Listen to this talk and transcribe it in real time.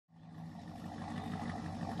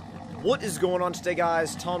What is going on today,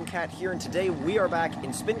 guys? Tomcat here, and today we are back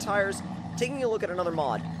in Spin Tires, taking a look at another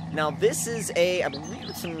mod. Now, this is I believe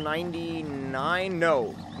it's a 99,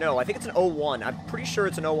 no, I think it's an 01. I'm pretty sure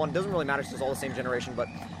it's an 01. It doesn't really matter because it's all the same generation, but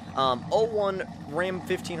 01 Ram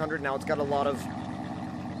 1500. Now, it's got a lot of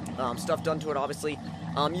stuff done to it, obviously.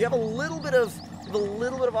 You have a little bit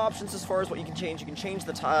of options as far as what you can change. You can change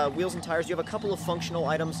the wheels and tires. You have a couple of functional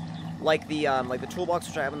items, like the toolbox,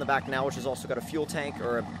 which I have in the back now, which has also got a fuel tank,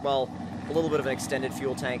 or, well, a little bit of an extended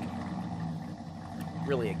fuel tank.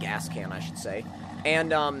 Really a gas can, I should say.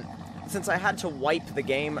 And, since I had to wipe the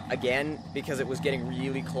game again, because it was getting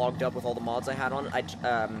really clogged up with all the mods I had on it,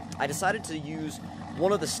 I decided to use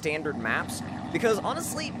one of the standard maps, because,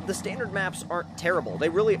 honestly, the standard maps aren't terrible. They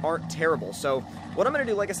really aren't terrible. So, what I'm going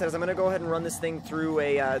to do, like I said, is I'm going to go ahead and run this thing through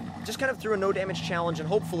just kind of through a no-damage challenge, and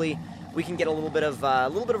hopefully we can get a little bit of a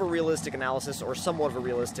realistic analysis, or somewhat of a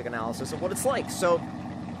realistic analysis of what it's like. So,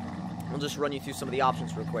 I'll just run you through some of the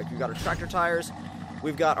options real quick. We've got our tractor tires,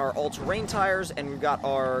 we've got our all-terrain tires, and we've got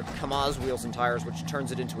our Kamaz wheels and tires, which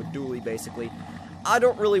turns it into a dually, basically. I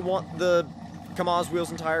don't really want the Kamaz wheels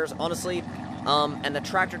and tires, honestly, and the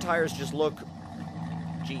tractor tires just look...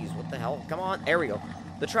 Jeez, what the hell? Come on, there we go.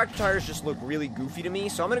 The tractor tires just look really goofy to me,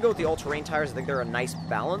 so I'm going to go with the all-terrain tires. I think they're a nice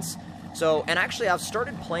balance. So, and actually, I've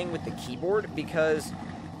started playing with the keyboard because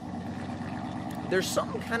there's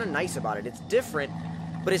something kind of nice about it. It's different,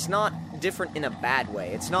 but it's not different in a bad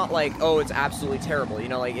way. It's not like, oh, it's absolutely terrible, you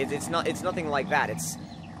know, like, it's nothing like that.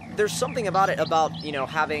 There's something about it, you know,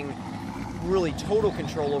 having really total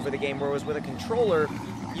control over the game, whereas with a controller,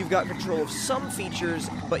 you've got control of some features,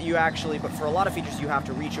 but for a lot of features, you have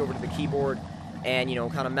to reach over to the keyboard and, you know,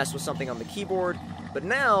 kind of mess with something on the keyboard. But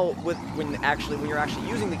now, when you're actually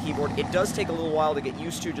using the keyboard, it does take a little while to get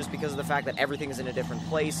used to, just because of the fact that everything is in a different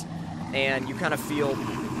place, and you kind of feel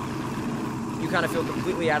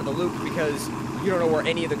completely out of the loop because you don't know where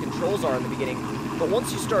any of the controls are in the beginning. But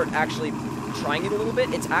once you start actually trying it a little bit,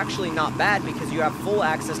 it's actually not bad, because you have full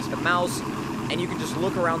access to the mouse, and you can just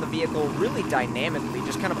look around the vehicle really dynamically,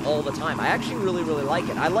 just kind of all the time. I actually really, really like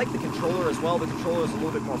it. I like the controller as well. The controller is a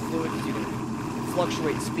little bit more fluid, because you can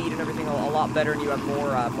fluctuate speed and everything a lot better, and you have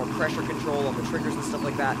more pressure control on the triggers and stuff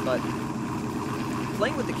like that. But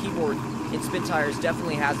playing with the keyboard in Spin Tires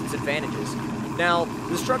definitely has its advantages. Now,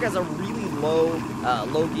 this truck has a really low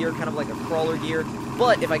gear, kind of like a crawler gear,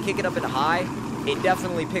 but if I kick it up into high, it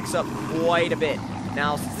definitely picks up quite a bit.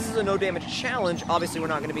 Now, since this is a no-damage challenge, obviously we're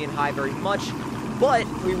not going to be in high very much, but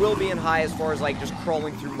we will be in high as far as, like, just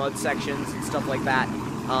crawling through mud sections and stuff like that,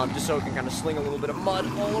 just so it can kind of sling a little bit of mud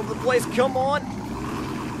all over the place. Come on!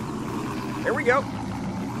 There we go.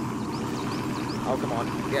 Oh, come on.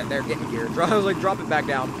 Yeah, they're getting geared. I was like, drop it back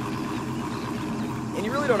down. And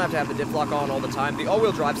you really don't have to have the diff lock on all the time. The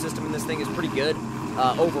all-wheel drive system in this thing is pretty good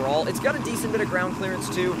overall. It's got a decent bit of ground clearance,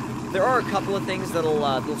 too. There are a couple of things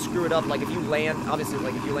that'll screw it up. Like, if you land, obviously,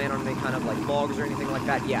 like, if you land on any kind of, like, logs or anything like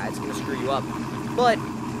that, yeah, it's going to screw you up. But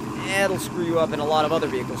it'll screw you up in a lot of other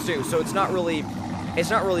vehicles, too. So it's not really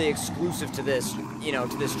exclusive to this, you know,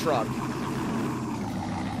 to this truck.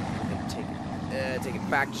 Take it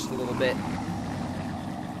back just a little bit.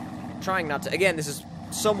 Trying not to... Again, this is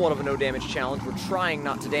somewhat of a no-damage challenge. We're trying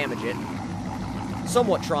not to damage it.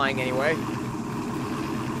 Somewhat trying, anyway.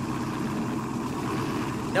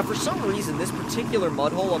 Now, for some reason, this particular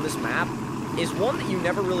mud hole on this map is one that you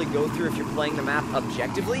never really go through if you're playing the map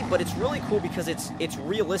objectively, but it's really cool because it's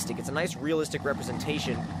realistic. It's a nice, realistic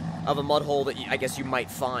representation of a mud hole that I guess you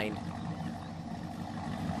might find.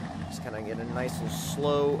 Just kind of get a nice little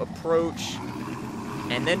slow approach,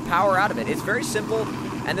 and then power out of it. It's very simple,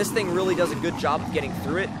 and this thing really does a good job of getting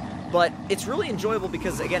through it, but it's really enjoyable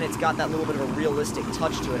because, again, it's got that little bit of a realistic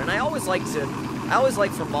touch to it, and I always like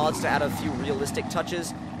for mods to add a few realistic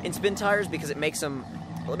touches in Spin Tires, because it makes them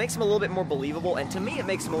a little bit more believable, and to me, it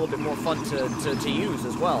makes them a little bit more fun to use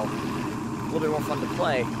as well. A little bit more fun to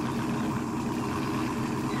play.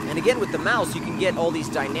 And again, with the mouse, you can get all these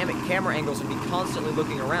dynamic camera angles and be constantly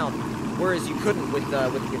looking around, whereas you couldn't with the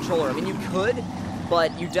controller. I mean, you could,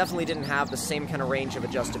 but you definitely didn't have the same kind of range of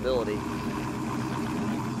adjustability.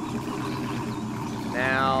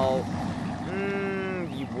 Now,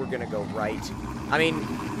 we're gonna go right. I mean,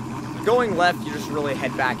 going left, you just really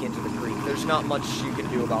head back into the creek. There's not much you can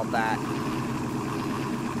do about that.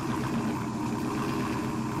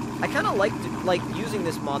 I kind of like using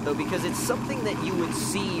this mod, though, because it's something that you would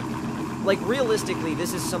see, like, realistically,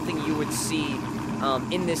 this is something you would see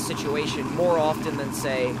in this situation more often than,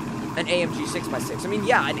 say, an AMG 6x6. I mean,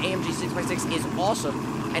 yeah, an AMG 6x6 is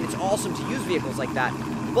awesome, and it's awesome to use vehicles like that,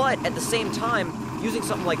 but at the same time, using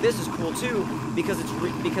something like this is cool too, because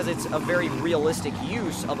it's a very realistic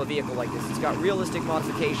use of a vehicle like this. It's got realistic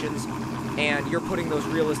modifications, and you're putting those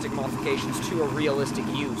realistic modifications to a realistic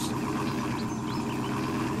use.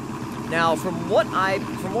 Now, from what I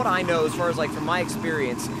know, as far as like from my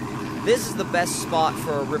experience, this is the best spot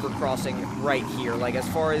for a river crossing right here. Like, as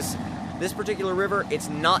far as this particular river, it's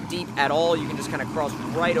not deep at all. You can just kind of cross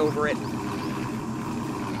right over it.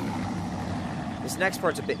 This next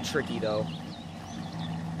part's a bit tricky, though.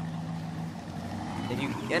 If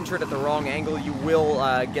you enter it at the wrong angle, you will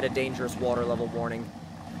get a dangerous water level warning.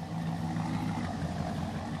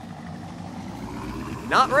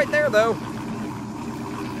 Not right there, though.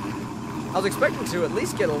 I was expecting to at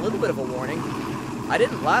least get a little bit of a warning. I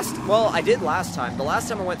did last time. The last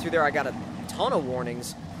time I went through there, I got a ton of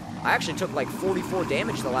warnings. I actually took like 44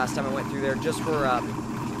 damage the last time I went through there just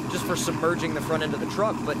for submerging the front end of the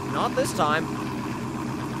truck, but not this time.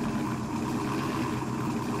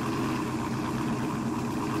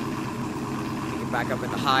 Back up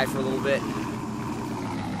into high for a little bit.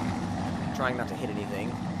 Trying not to hit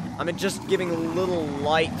anything. I'm just giving little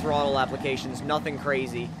light throttle applications, nothing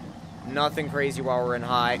crazy. Nothing crazy while we're in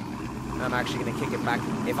high. I'm actually going to kick it back.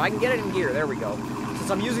 If I can get it in gear, there we go.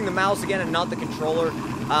 Since I'm using the mouse again and not the controller,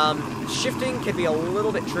 shifting can be a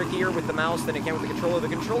little bit trickier with the mouse than it can with the controller. The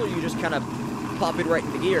controller, you just kind of pop it right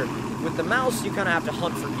into gear. With the mouse, you kind of have to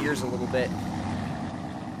hunt for gears a little bit.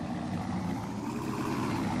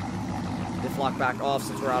 Lock back off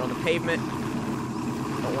since we're out on the pavement.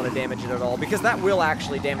 Don't want to damage it at all, because that will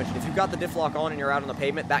actually damage it. If you've got the diff lock on and you're out on the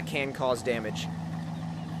pavement, that can cause damage.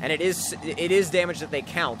 And it is damage that they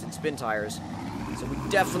count in spin tires. So we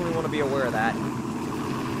definitely want to be aware of that.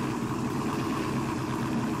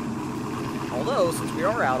 Although, since we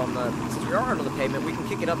are out on the pavement, we can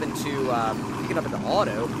kick it up into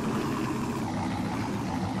auto.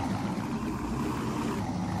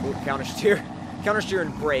 Ooh, countersteer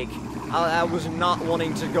and brake. I was not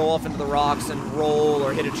wanting to go off into the rocks and roll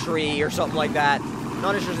or hit a tree or something like that.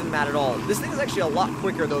 Not interested in that at all. This thing is actually a lot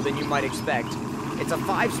quicker, though, than you might expect. It's a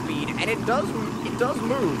 5-speed, and it does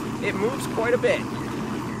move. It moves quite a bit.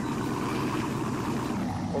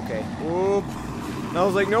 Okay. Oop. I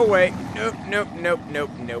was like, no way. Nope.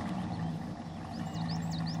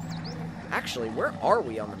 Actually, where are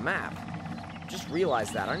we on the map? Just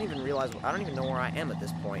realized that. I don't even know where I am at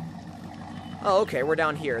this point. Oh, okay, we're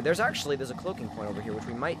down here. There's a cloaking point over here, which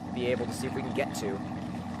we might be able to see if we can get to.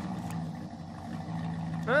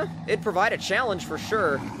 Huh? It'd provide a challenge for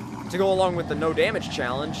sure, to go along with the no damage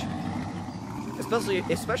challenge. Especially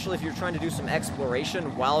if you're trying to do some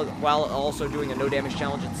exploration while also doing a no damage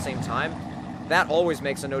challenge at the same time. That always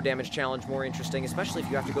makes a no damage challenge more interesting, especially if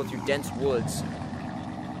you have to go through dense woods.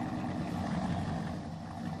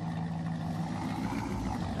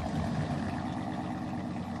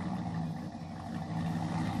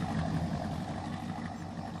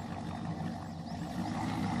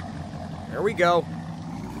 There we go.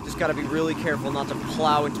 Just gotta be really careful not to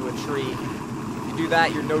plow into a tree. If you do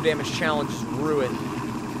that, your no damage challenge is ruined.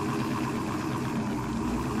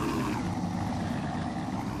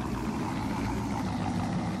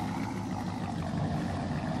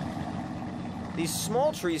 These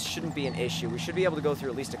small trees shouldn't be an issue. We should be able to go through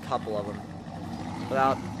at least a couple of them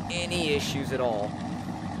without any issues at all.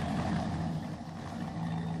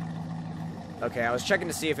 Okay, I was checking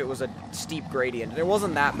to see if it was a steep gradient, and it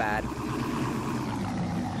wasn't that bad.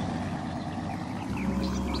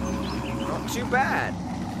 Not too bad.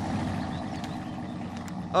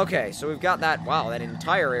 Okay, so we've got that, wow, that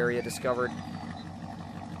entire area discovered.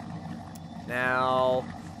 Now,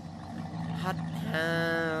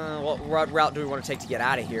 what route do we want to take to get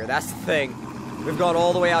out of here? That's the thing. We've gone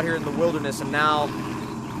all the way out here in the wilderness, and now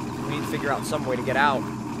we need to figure out some way to get out.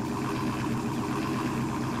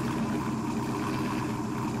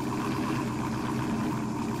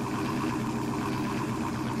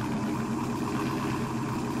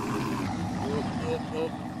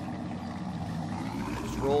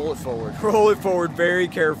 Just roll it forward. Roll it forward very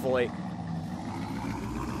carefully.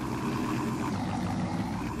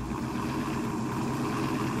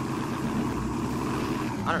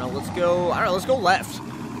 I don't know, let's go left.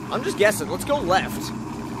 I'm just guessing, let's go left.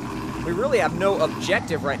 We really have no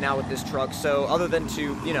objective right now with this truck, so other than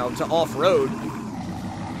to, you know, to off-road,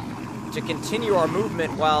 to continue our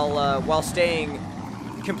movement while staying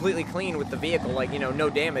completely clean with the vehicle, like, you know, no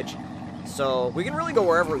damage. So we can really go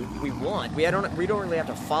wherever we want. We don't really have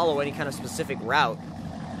to follow any kind of specific route.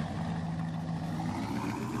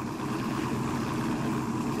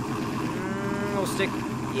 We'll stick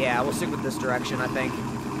with this direction, I think.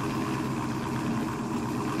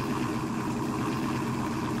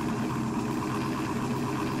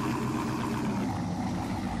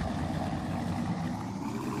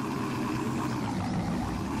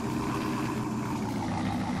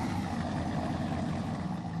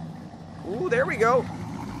 there we go.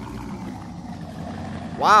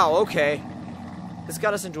 Wow, okay. This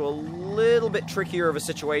got us into a little bit trickier of a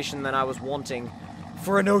situation than I was wanting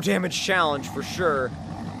for a no-damage challenge, for sure.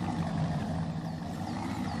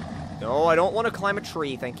 No, I don't want to climb a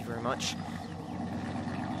tree, thank you very much.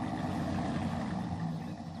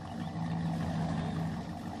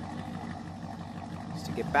 Just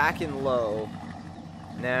to get back in low.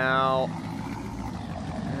 Now,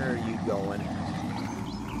 where are you going?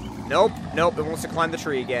 Nope, nope, it wants to climb the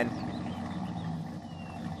tree again.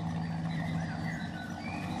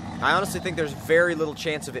 I honestly think there's very little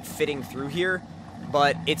chance of it fitting through here,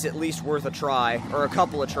 but it's at least worth a try, or a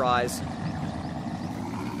couple of tries.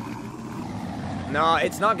 No,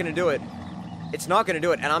 it's not gonna do it. It's not gonna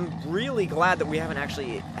do it, and I'm really glad that we haven't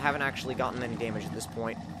actually gotten any damage at this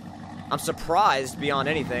point. I'm surprised beyond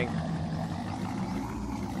anything.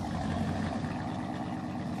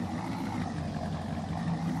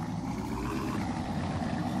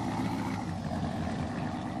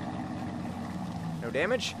 No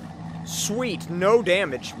damage? Sweet, no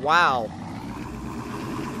damage. Wow.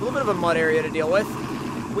 A little bit of a mud area to deal with.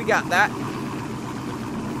 We got that.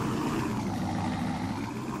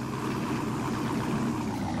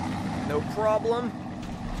 No problem.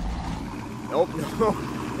 Nope, no.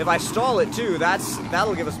 If I stall it too,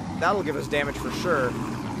 that'll give us damage for sure.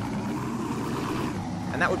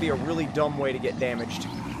 And that would be a really dumb way to get damaged.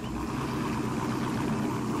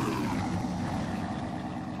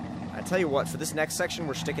 I tell you what, for this next section,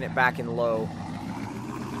 we're sticking it back in low.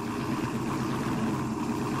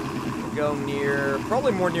 We'll go near,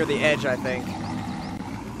 probably more near the edge, I think.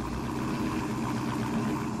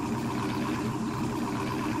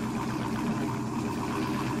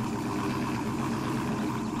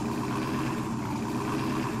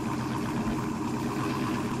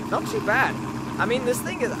 Not too bad. I mean, this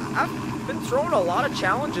thing is, I've been throwing a lot of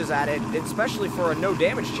challenges at it, especially for a no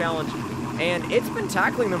damage challenge, and it's been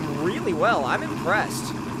tackling them really well. I'm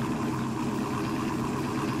impressed.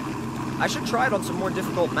 I should try it on some more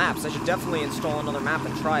difficult maps. I should definitely install another map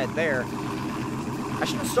and try it there. I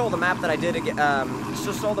should install the map that I did again,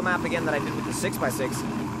 install the map again that I did with the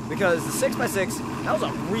 6x6, because the 6x6, that was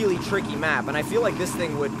a really tricky map, and I feel like this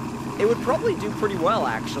thing would probably do pretty well,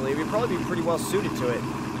 actually. It would probably be pretty well suited to it.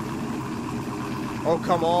 Oh,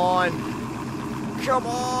 come on. Come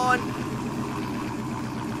on.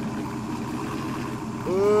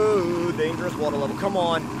 Ooh, dangerous water level. Come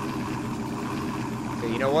on.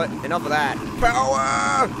 Okay, you know what? Enough of that.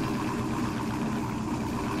 Power!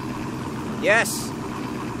 Yes.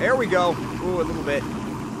 There we go. Ooh, a little bit.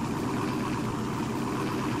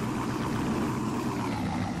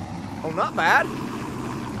 Oh, not bad.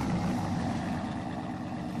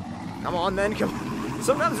 Come on, then. Come on.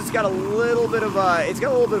 Sometimes it's got a little bit of a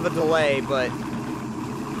delay, but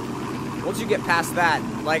once you get past that,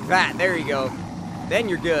 like that, there you go, then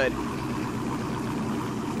you're good. You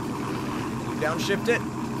downshift it.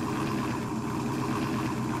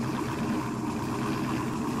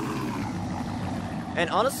 And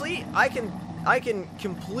honestly, I can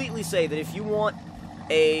completely say that if you want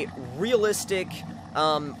a realistic,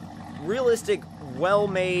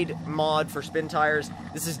 well-made mod for spin tires,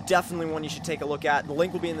 this is definitely one you should take a look at. The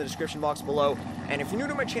link will be in the description box below. And if you're new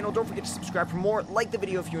to my channel, don't forget to subscribe for more. Like the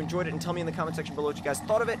video if you enjoyed it, and tell me in the comment section below what you guys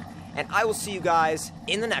thought of it. And I will see you guys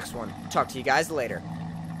in the next one. Talk to you guys later.